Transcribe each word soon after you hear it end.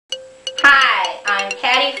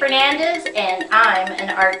Patty Fernandez, and I'm an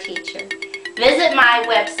art teacher. Visit my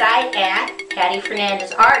website at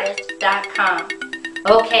pattyfernandezartist.com.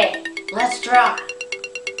 Okay, let's draw.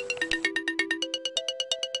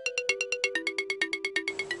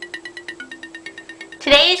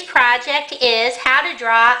 Today's project is how to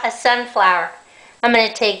draw a sunflower. I'm going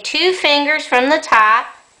to take 2 fingers from the top,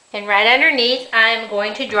 and right underneath I'm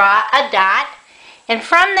going to draw a dot. And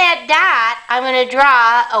from that dot, I'm going to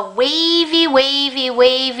draw a wavy, wavy,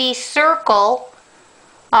 wavy circle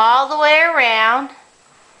all the way around,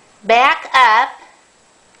 back up,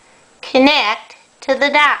 connect to the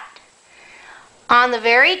dot. On the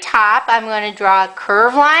very top, I'm going to draw a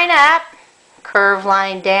curved line up, curved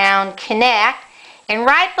line down, connect, and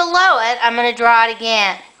right below it, I'm going to draw it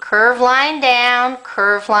again. Curved line down,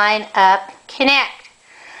 curved line up, connect.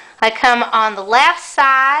 I come on the left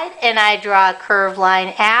side and I draw a curved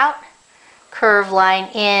line out, curved line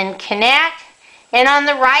in, connect. And on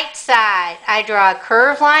the right side, I draw a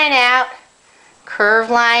curved line out,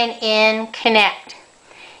 curved line in, connect.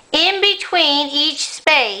 In between each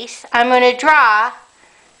space, I'm going to draw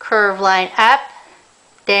curved line up,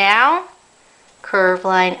 down, curved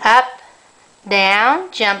line up,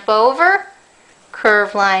 down, jump over,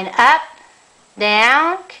 curved line up,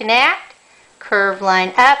 down, connect, curved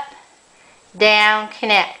line up, down,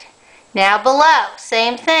 connect. Now below,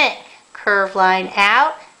 same thing. Curved line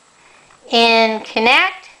out, in,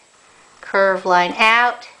 connect, curved line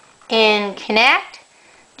out, in, connect.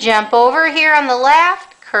 Jump over here on the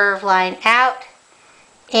left, curved line out,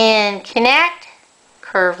 in, connect,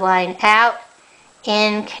 curved line out,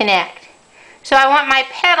 in, connect. So I want my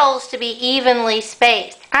petals to be evenly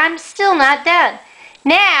spaced. I'm still not done.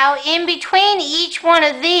 Now, in between each one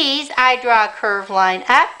of these, I draw a curved line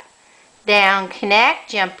up, down, connect,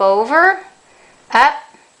 jump over, up,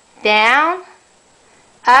 down,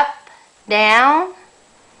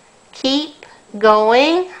 keep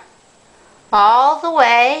going all the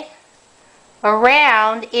way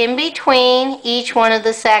around in between each one of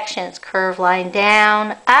the sections. Curved line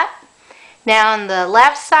down, up. Now on the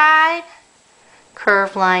left side,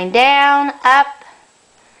 curved line down, up,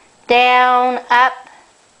 down, up,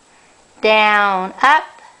 down,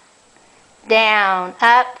 up, down,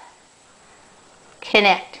 up,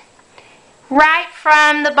 connect. Right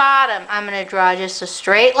from the bottom, I'm going to draw just a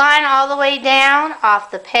straight line all the way down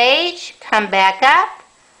off the page, come back up,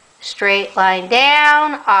 straight line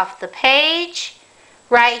down off the page.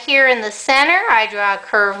 Right here in the center, I draw a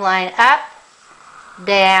curved line up,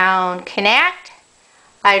 down, connect.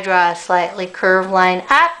 I draw a slightly curved line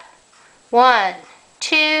up, 1,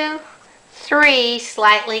 2, 3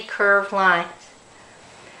 slightly curved lines.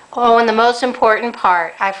 Oh, and the most important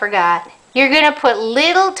part, I forgot. You're going to put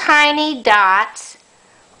little tiny dots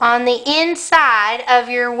on the inside of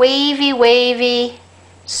your wavy, wavy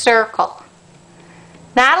circle.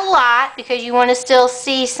 Not a lot, because you want to still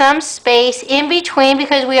see some space in between,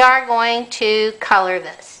 because we are going to color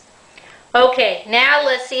this. Okay, now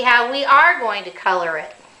let's see how we are going to color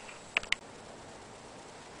it.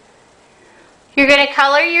 You're going to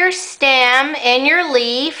color your stem and your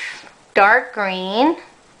leaf dark green,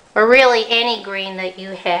 or really any green that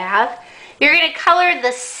you have. You're going to color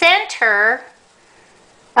the center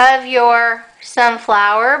of your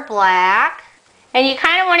sunflower black, and you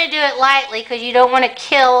kind of want to do it lightly because you don't want to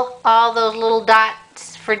kill all those little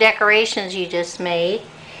dots for decorations you just made.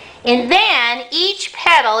 And then each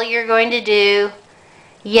petal you're going to do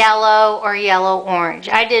yellow or yellow-orange.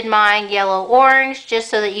 I did mine yellow-orange just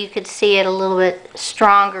so that you could see it a little bit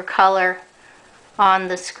stronger color on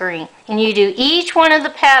the screen. And you do each one of the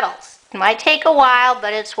petals. It might take a while,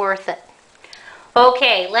 but it's worth it.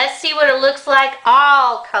 Okay, let's see what it looks like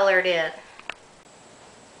all colored in.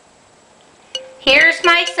 Here's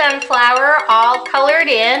my sunflower all colored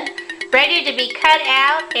in, ready to be cut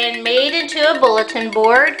out and made into a bulletin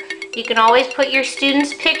board. You can always put your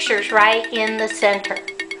students' pictures right in the center.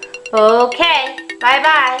 Okay,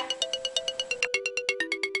 bye-bye.